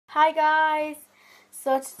Hi guys,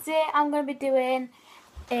 so today I'm going to be doing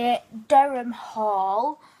a Durham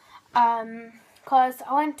haul because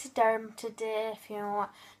I went to Durham today. If you're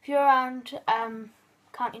around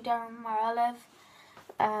County Durham where I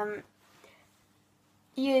live,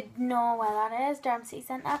 you'd know where that is, Durham City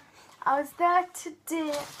Centre. I was there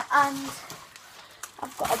today and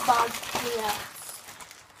I've got a bag here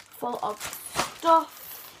full of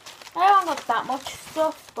stuff. I haven't got that much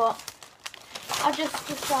stuff, but I just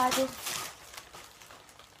decided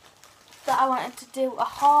that I wanted to do a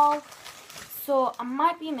haul, so I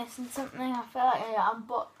might be missing something. I feel like I am,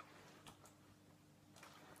 but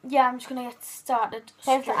yeah, I'm just gonna get started.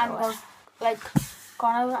 Here's the angle, like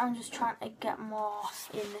gone over. I'm just trying to get more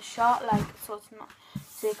in the shot, like so it's not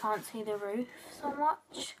so you can't see the roof so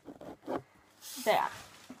much. There.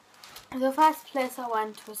 The first place I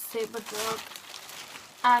went was Superdrug,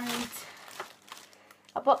 and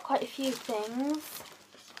I bought quite a few things.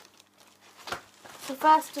 So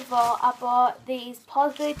first of all, I bought these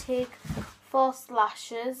Pause Boutique false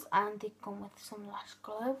lashes, and they come with some lash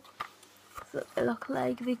glue. So they look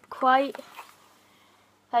like they're quite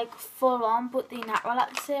like full on, but they're natural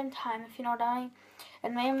at the same time, if you know what I mean.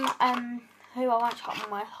 And me who I went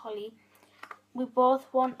shopping with, Holly, we both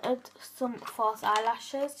wanted some false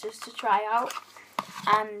eyelashes just to try out,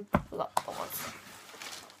 and we got those.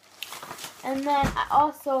 And then I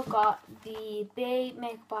also got the Bay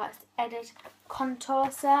Makeup Artist Edit contour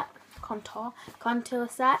set,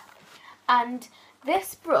 and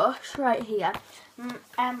this brush right here.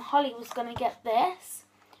 Holly was gonna get this,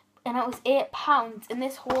 and it was £8, and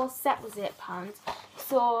this whole set was £8.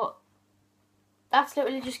 So that's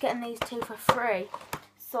literally just getting these two for free.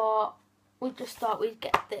 So we just thought we'd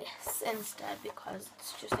get this instead because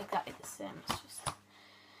it's just exactly the same.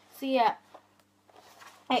 So yeah,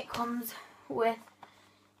 it comes with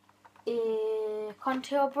a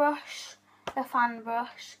contour brush, a fan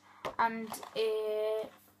brush, and a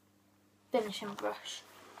finishing brush.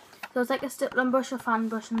 So it's like a stippling brush, a fan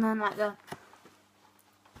brush, and then like a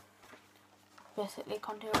basically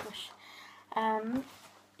contour brush.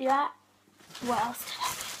 Yeah. What else did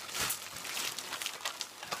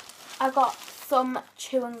I get? I got some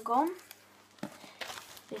chewing gum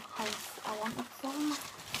because I wanted some.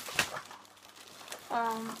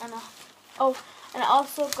 And I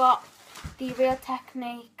also got the Real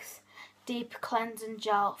Techniques Deep Cleansing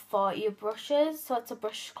Gel for your brushes. So it's a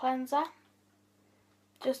brush cleanser.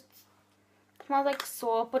 Just smells like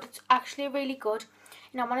soap, but it's actually really good.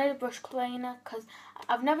 I wanted a brush cleaner because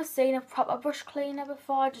I've never seen a proper brush cleaner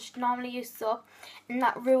before. I just normally use soap, and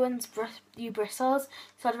that ruins your bristles.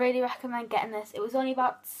 So I'd really recommend getting this. It was only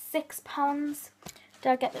about £6. Did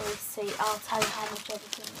I get the receipt? I'll tell you how much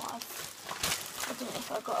everything was. I don't know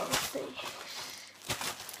if I got a receipt.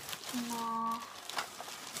 No.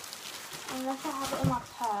 Unless I have it in my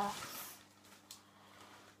purse.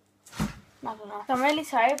 I don't know. So I'm really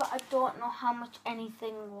sorry, but I don't know how much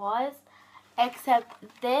anything was, except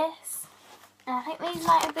this. And I think these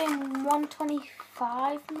might have been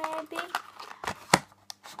 £1.25 maybe.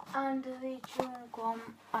 And the chewing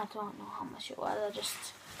gum, I don't know how much it was. I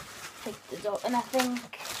just picked it up, and I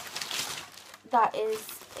think that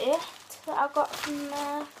is it that I got from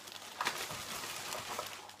there.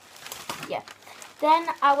 Yeah. Then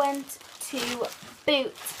I went to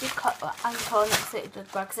Boots because I'm calling it Superdrug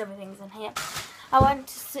because everything's in here. I went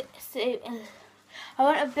to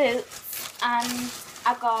Boots and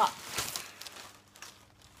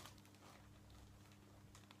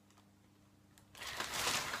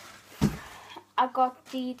I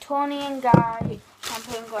got the Tony and Guy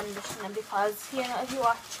shampoo and conditioner because if you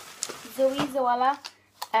watch Zoe Zoella,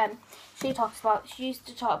 she used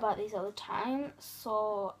to talk about these all the time,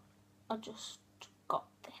 so I just got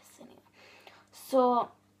this anyway.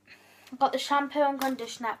 So I got the shampoo and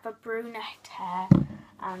conditioner for brunette hair,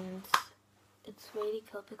 and it's really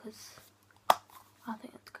cool because I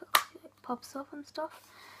think it's cool because it pops up and stuff.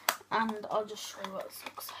 And I'll just show you what it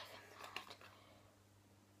looks like inside.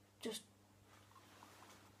 Just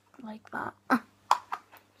like that,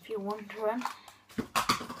 if you're wondering.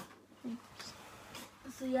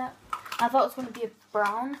 So yeah, I thought it was going to be a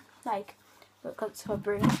brown, like, because it's for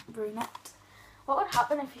brunette. What would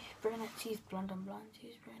happen if you brunette use blonde and blonde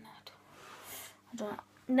use brunette? I don't know.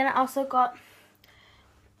 And then I also got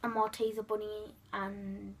a Malteser bunny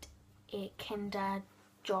and a Kinder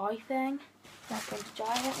Joy thing. Like Kinder Joy,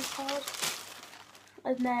 I think it's called.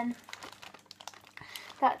 And then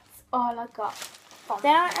that's all I got.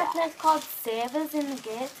 Then I went to a place called Savers in the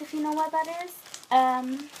Gates, if you know where that is.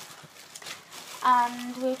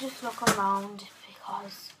 And we were just looking around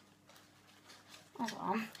because I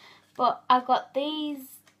don't know. But I got these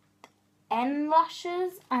N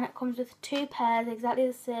lashes, and it comes with 2 pairs, exactly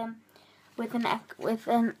the same, with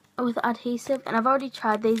with adhesive. And I've already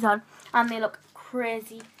tried these on, and they look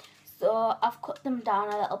crazy. So I've cut them down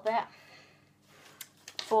a little bit,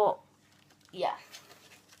 but yeah,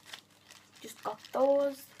 just got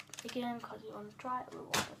those again because we wanted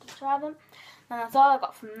to try them. And that's all I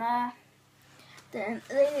got from there. Then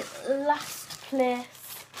the last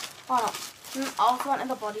place, I also went to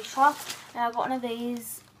the Body Shop, and I got one of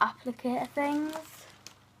these applicator things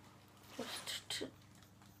just to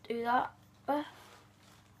do that with,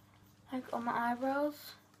 like on my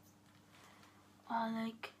eyebrows, or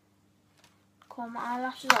like comb my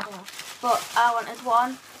eyelashes, I don't know, but I wanted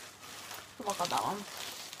one, so I got that one.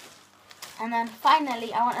 And then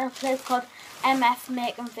finally I went to a place called MS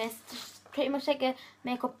Make and Fizz. It's pretty much like a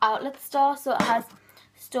makeup outlet store, so it has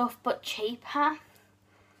stuff but cheaper.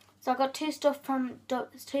 So I got 2 things from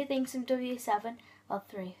W7, well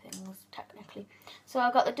 3 things technically. So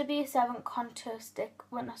I got the W7 contour stick.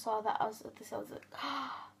 When I saw that I was like,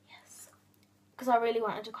 oh, yes, because I really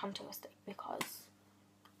wanted a contour stick because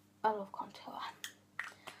I love contour.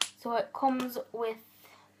 So it comes with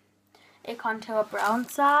a contour brown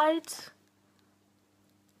side,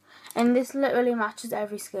 and this literally matches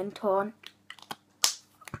every skin tone,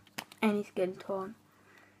 any skin tone.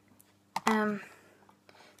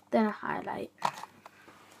 Then a highlight,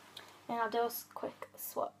 and I'll do a quick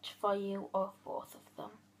swatch for you of both of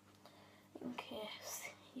them in case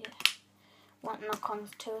you want a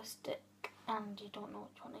contour stick and you don't know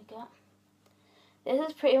which one to get. This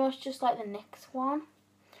is pretty much just like the NYX one.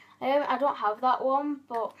 I don't have that one,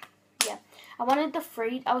 but yeah, I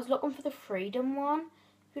was looking for the Freedom one,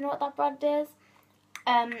 if you know what that brand is,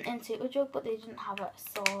 in Superdrug, but they didn't have it,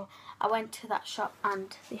 so I went to that shop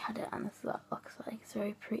and they had it, and this is what it looks like. It's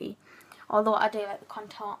very pretty, although I do like the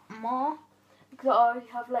contour more because I already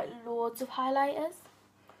have like loads of highlighters.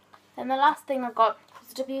 And the last thing I got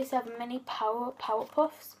was the W7 Mini Power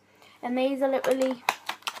Puffs, and these are literally,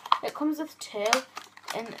 it comes with 2,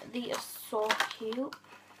 and they are so cute.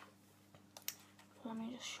 Let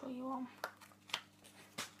me just show you one.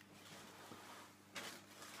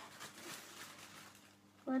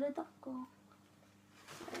 Where did that go?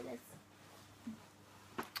 There it is.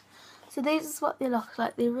 So this is what they look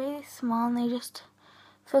like. They're really small and they just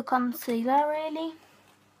for concealer really.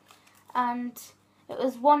 And it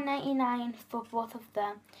was $1.99 for both of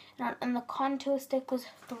them. And the contour stick was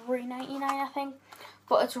 $3.99 I think.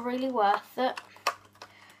 But it's really worth it.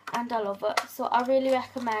 And I love it. So I really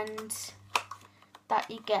recommend that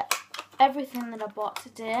you get everything that I bought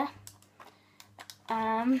today.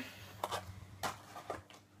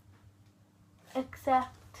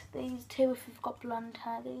 Except these 2 if you've got blonde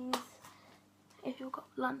hair. If you've got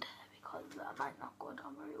blonde hair, because that might not go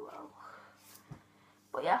down very well.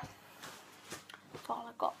 But yeah, that's all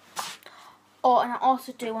I got. Oh, and I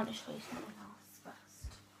also do want to show you something else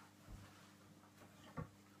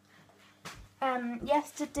first.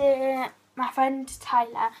 Yesterday, my friend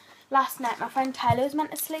Tyler, last night my friend Tyler was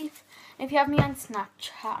meant to sleep. And if you have me on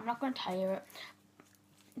Snapchat, I'm not going to tell you it,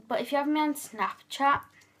 but if you have me on Snapchat,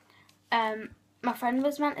 my friend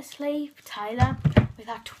was meant to sleep, Tyler, with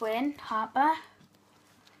her twin, Harper.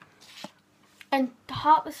 And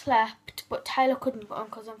Harper slept, but Tyler couldn't put on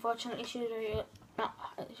because unfortunately she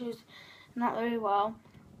was not very well.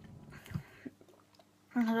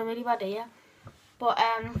 I had a really bad ear. But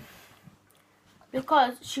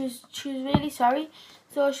because she was really sorry,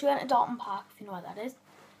 so she went to Dalton Park, if you know what that is.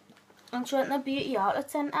 And she went to the Beauty Outlet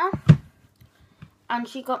Centre. And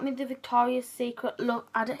she got me the Victoria's Secret Love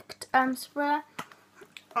Addict spray.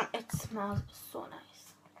 And it smells so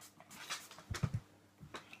nice.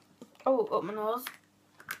 Oh, up my nose.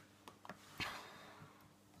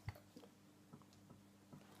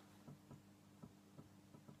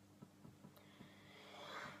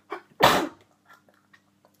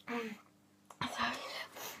 Sorry.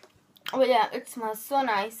 But yeah, it smells so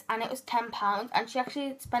nice, and it was £10, and she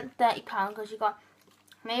actually spent £30 because she got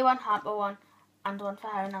me one, Harper one, and one for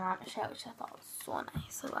her and Amanda shirt, which I thought was so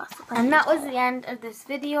nice. So and that was the end of this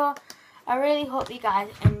video. I really hope you guys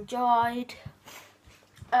enjoyed.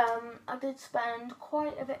 I did spend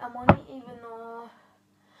quite a bit of money, even though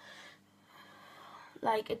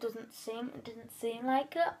like it didn't seem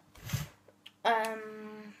like it.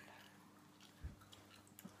 I'm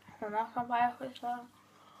not gonna buy it for.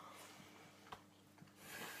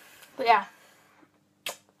 But yeah,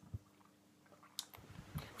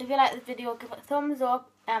 if you liked the video, give it a thumbs up.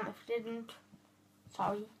 If you didn't,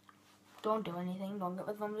 sorry, don't do anything. Don't give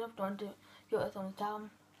it a thumbs up. Don't give it a thumbs down.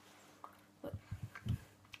 But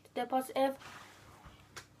stay positive.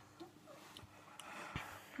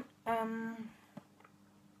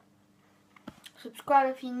 Subscribe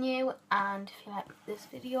if you're new, and if you like this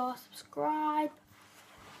video, subscribe.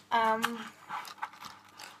 I'm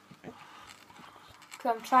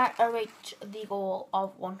trying to reach the goal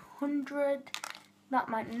of 100. That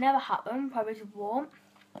might never happen, probably won't.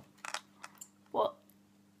 But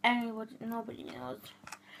nobody knows.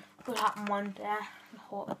 It will happen one day. I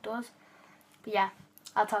hope it does. But yeah,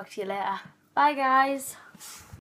 I'll talk to you later. Bye guys.